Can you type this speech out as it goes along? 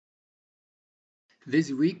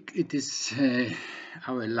This week it is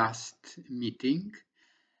our last meeting.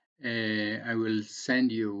 I will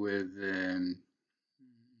send you with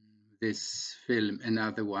this film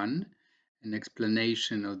another one, an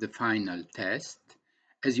explanation of the final test.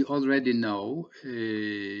 As you already know,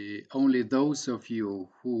 only those of you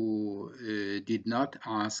who did not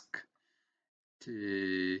ask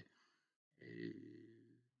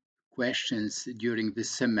questions during the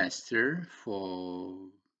semester for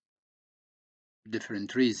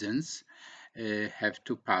different reasons have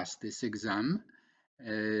to pass this exam.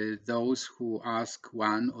 Those who ask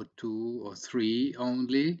one or two or three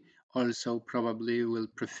only also probably will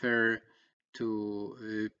prefer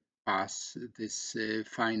to pass this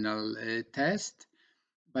final test.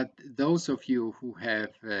 But those of you who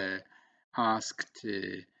have asked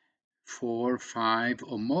four, five,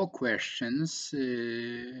 or more questions,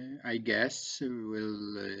 I guess,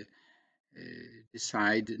 will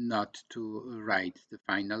decide not to write the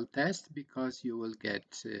final test because you will get,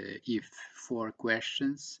 if four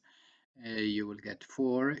questions, you will get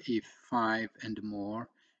four. If five and more,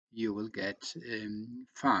 you will get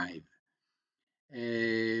five.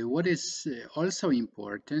 What is also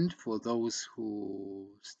important for those who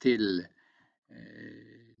still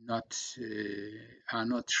not are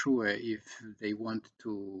not sure if they want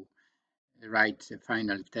to write a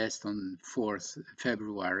final test on 4th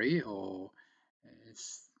February or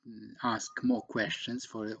ask more questions,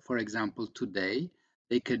 for example, today,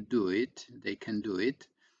 they can do it. They can do it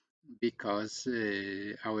because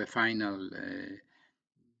our final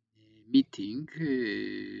meeting,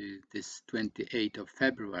 this 28th of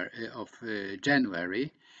February of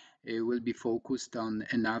January, will be focused on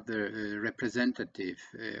another representative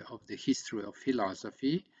of the history of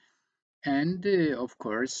philosophy. And of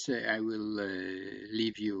course, I will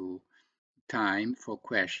leave you time for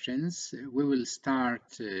questions. We will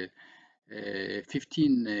start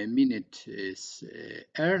 15 minutes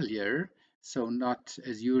earlier, so not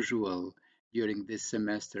as usual during this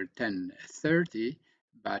semester 10:30,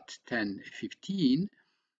 but 10:15,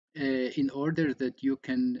 in order that you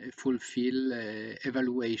can fulfill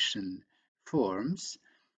evaluation forms,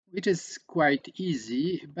 which is quite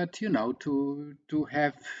easy, but to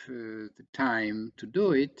have the time to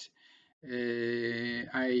do it,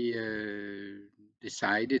 I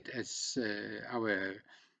decided, as our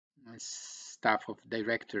staff of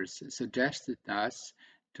directors suggested us,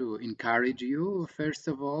 to encourage you, first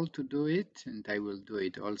of all, to do it, and I will do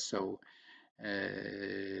it also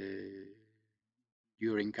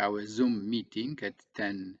during our Zoom meeting at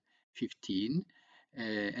 10:15,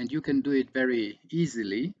 and you can do it very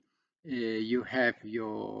easily. You have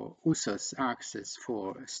your USOS access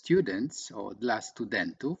for students or dla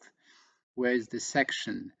studentów, where is the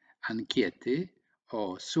section Ankiety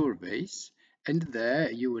or surveys, and there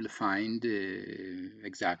you will find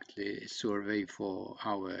exactly a survey for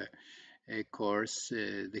our course,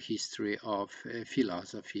 The History of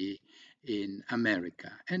Philosophy in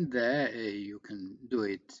America. And there you can do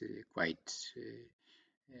it quite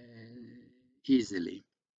easily.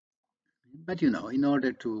 But in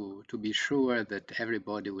order to be sure that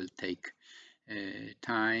everybody will take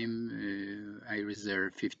time, I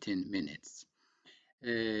reserve 15 minutes.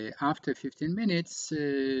 After 15 minutes,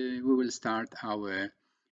 we will start our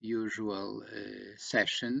usual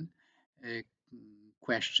session, uh,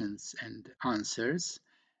 questions and answers.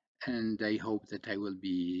 And I hope that I will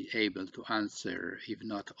be able to answer, if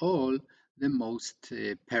not all, the most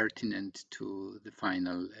pertinent to the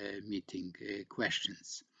final meeting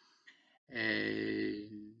questions.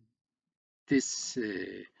 This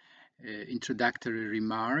introductory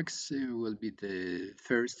remarks will be the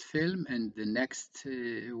first film, and the next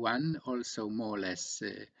one, also more or less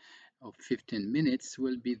of 15 minutes,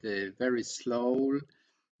 will be the very slow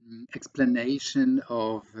explanation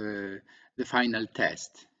of the final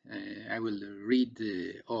test. I will read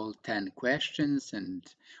all 10 questions, and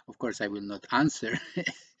of course I will not answer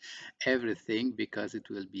everything because it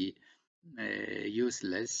will be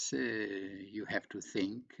useless. You have to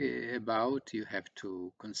think about, you have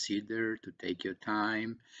to consider, to take your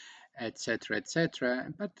time, etc.,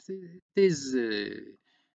 etc. But it is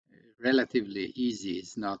relatively easy.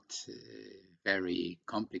 It's not very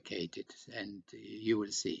complicated, and you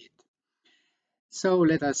will see it. So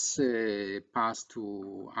let us pass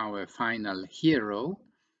to our final hero,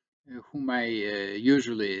 whom I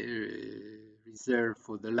usually reserve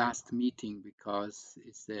for the last meeting because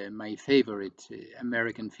it's my favorite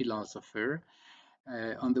American philosopher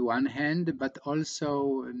on the one hand, but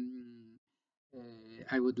also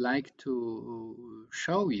I would like to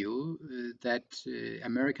show you that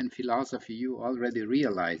American philosophy, you already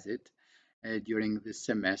realize it, during the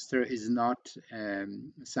semester is not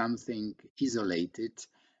something isolated,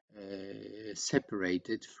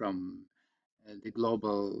 separated from the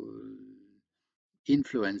global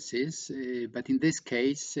influences, but in this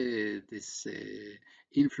case, this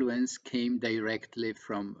influence came directly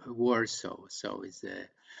from Warsaw. So it's a,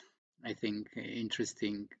 I think,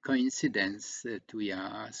 interesting coincidence that we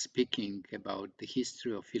are speaking about the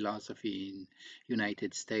history of philosophy in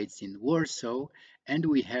United States in Warsaw, and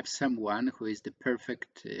we have someone who is the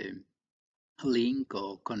perfect link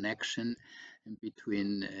or connection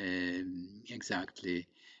between exactly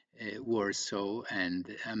Warsaw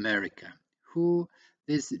and America. Who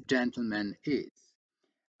this gentleman is?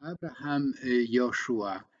 Abraham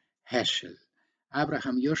Joshua Heschel.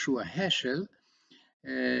 Abraham Joshua Heschel,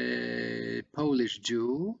 Polish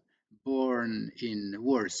Jew, born in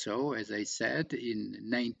Warsaw, as I said, in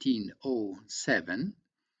 1907,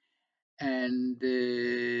 and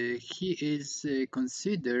he is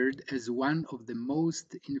considered as one of the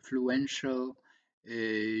most influential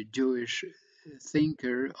Jewish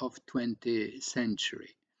thinker of 20th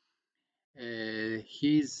century.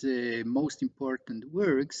 His most important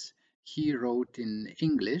works he wrote in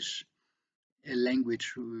English, a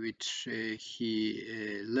language which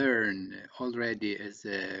he learned already as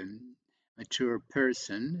a mature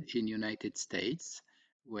person in United States,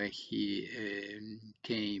 where he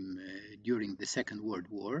came during the Second World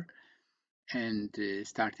War and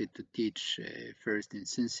started to teach first in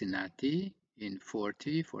Cincinnati in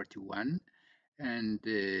 41, and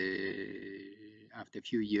after a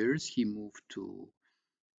few years he moved to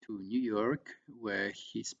New York, where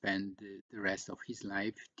he spent the rest of his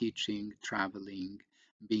life teaching, traveling,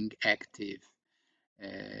 being active,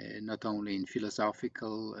 not only in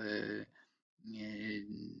philosophical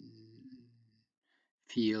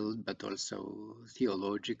field, but also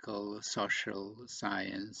theological, social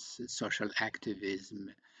science, social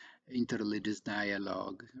activism, interreligious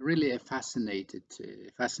dialogue. Really a fascinating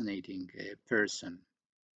person.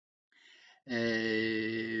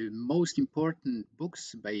 Most important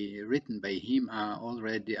books written by him are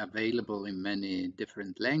already available in many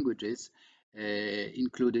different languages,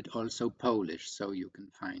 included also Polish, so you can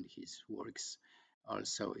find his works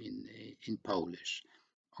also in Polish.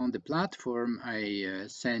 On the platform, I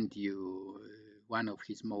send you one of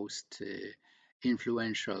his most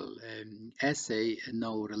influential essay,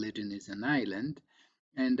 No Religion is an Island,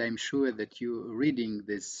 and I'm sure that you reading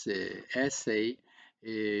this essay,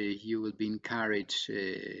 you will be encouraged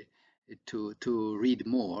to read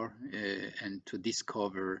more and to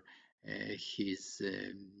discover his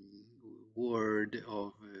word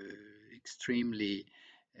of extremely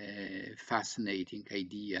fascinating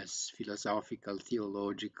ideas, philosophical,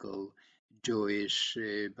 theological, Jewish,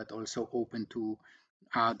 but also open to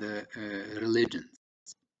other religions.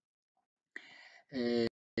 Uh,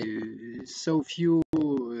 so few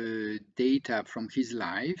data from his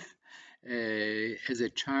life. As a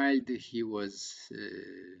child, he was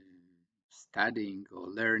studying or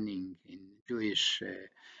learning in Jewish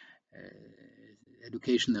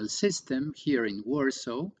educational system here in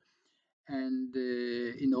Warsaw, and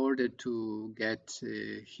in order to get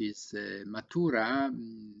his matura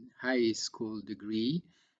high school degree,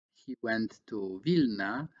 he went to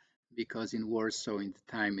Vilna, because in Warsaw in the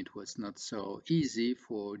time it was not so easy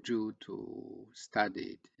for Jew to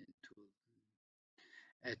study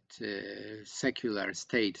at secular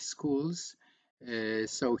state schools.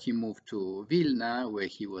 So he moved to Vilna, where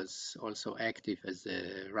he was also active as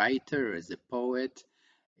a writer, as a poet.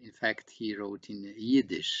 In fact, he wrote in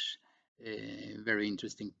Yiddish, very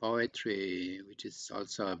interesting poetry, which is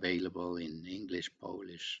also available in English,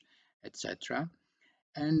 Polish, etc.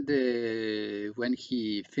 And when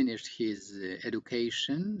he finished his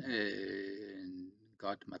education and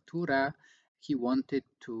got matura, he wanted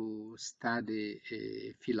to study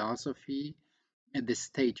philosophy at the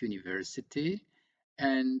state university.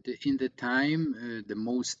 And in the time, the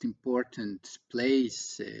most important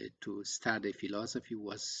place to study philosophy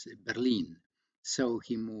was Berlin. So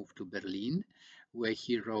he moved to Berlin, where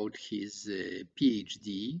he wrote his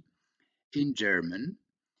PhD in German,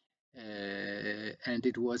 and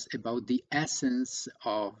it was about the essence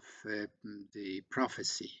of the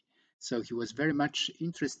prophecy. So he was very much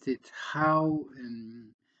interested how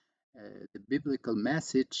the biblical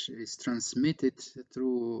message is transmitted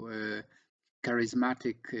through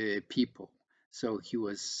charismatic people. So he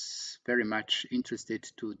was very much interested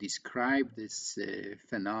to describe this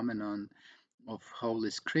phenomenon of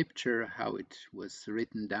Holy Scripture, how it was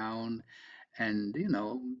written down, and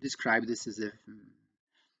describe this as a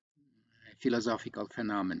philosophical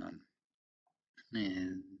phenomenon.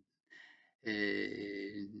 And, uh,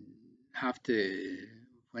 after,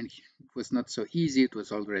 when it was not so easy, it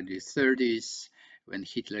was already 30s when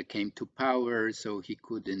Hitler came to power, so he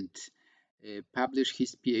couldn't publish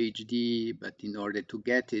his PhD, but in order to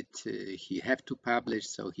get it, he had to publish,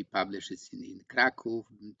 so he publishes in Krakow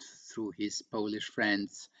through his Polish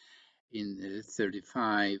friends in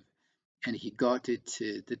 35, and he got it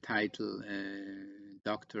the title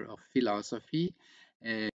Doctor of Philosophy.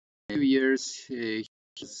 2 years he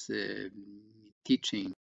was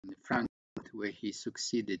teaching in Frankfurt, where he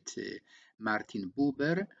succeeded Martin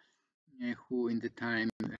Buber, who in the time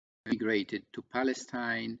migrated to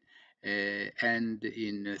Palestine, and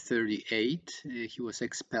in 38 he was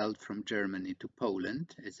expelled from Germany to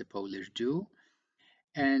Poland as a Polish Jew.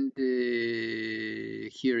 And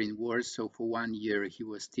here in Warsaw for 1 year he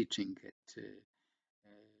was teaching at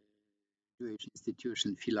Jewish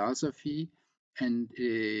institution philosophy. And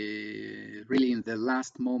really in the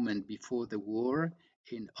last moment before the war,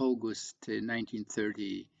 in August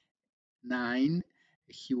 1939,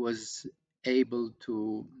 he was able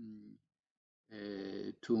to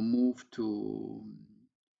move to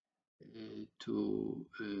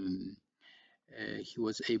he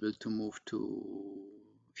was able to move to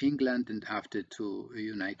England and after to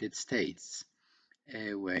United States,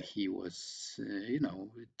 where he was, a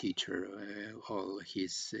teacher all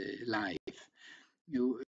his life.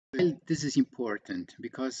 Well, this is important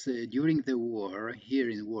because during the war here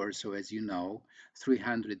in Warsaw, as you know,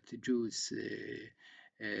 300 Jews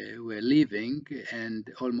were living, and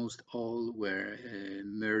almost all were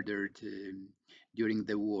murdered during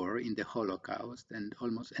the war in the Holocaust, and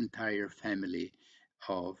almost entire family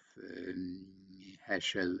of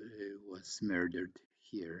Heschel was murdered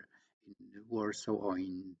here in Warsaw or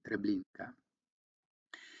in Treblinka.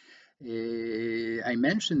 I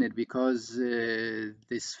mention it because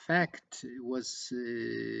this fact was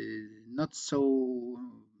not so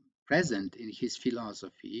present in his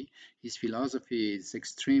philosophy. His philosophy is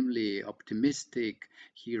extremely optimistic.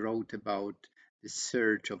 He wrote about the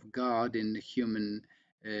search of God in the human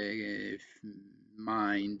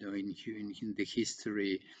mind or in the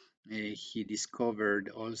history. He discovered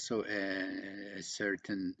also a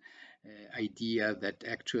certain idea that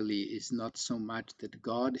actually is not so much that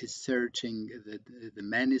God is searching, that the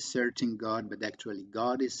man is searching God, but actually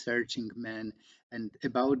God is searching man. And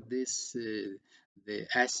about this, the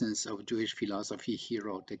essence of Jewish philosophy, he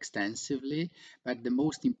wrote extensively. But the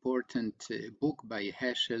most important book by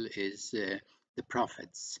Heschel is The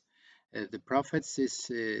Prophets. The Prophets is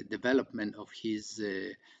development of his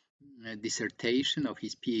dissertation, of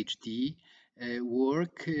his PhD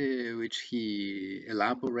work, which he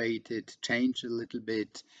elaborated, changed a little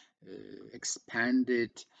bit,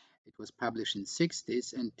 expanded. It was published in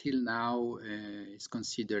 60s and till now is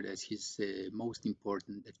considered as his most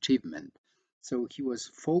important achievement. So he was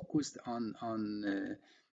focused on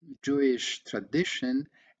Jewish tradition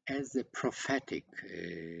as a prophetic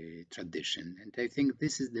tradition. And I think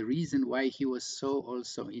this is the reason why he was so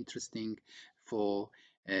also interesting for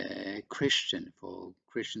for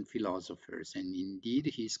Christian philosophers. And indeed,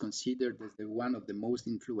 he is considered as one of the most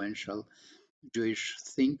influential Jewish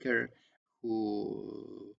thinker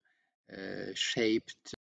who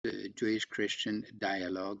shaped Jewish-Christian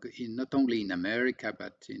dialogue in not only in America,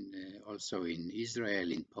 but in also in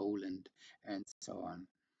Israel, in Poland, and so on.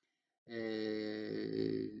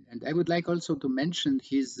 And I would like also to mention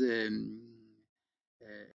his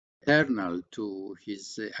internal to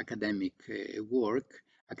his academic work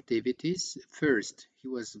activities. First, he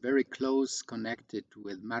was very close connected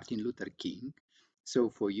with Martin Luther King. So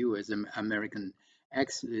for you as American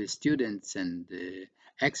students and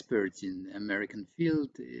experts in American field,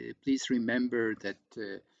 please remember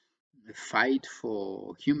that fight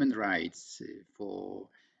for human rights, for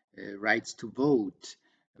rights to vote,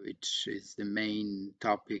 which is the main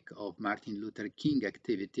topic of Martin Luther King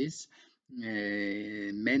activities.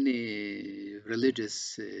 Many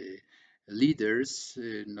religious leaders,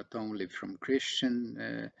 not only from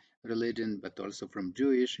Christian religion, but also from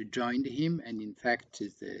Jewish, joined him. And in fact,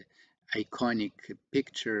 is the iconic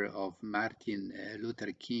picture of Martin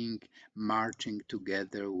Luther King marching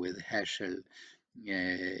together with Heschel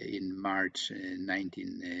in March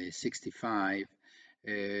 1965,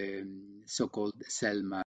 so-called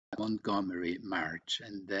Selma Montgomery March,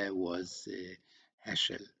 and there was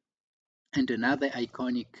Heschel. And another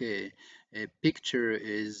iconic picture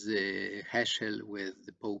is Heschel with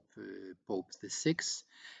the Pope VI,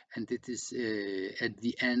 and it is at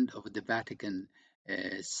the end of the Vatican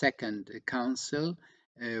Second Council,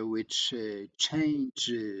 which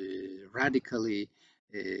changed radically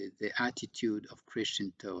the attitude of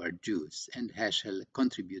Christians toward Jews, and Heschel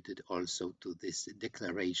contributed also to this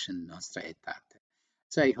declaration Nostra Aetate.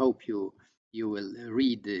 So I hope you will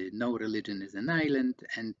read No Religion is an Island,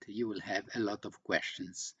 and you will have a lot of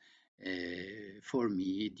questions for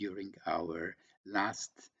me during our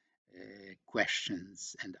last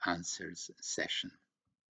questions and answers session.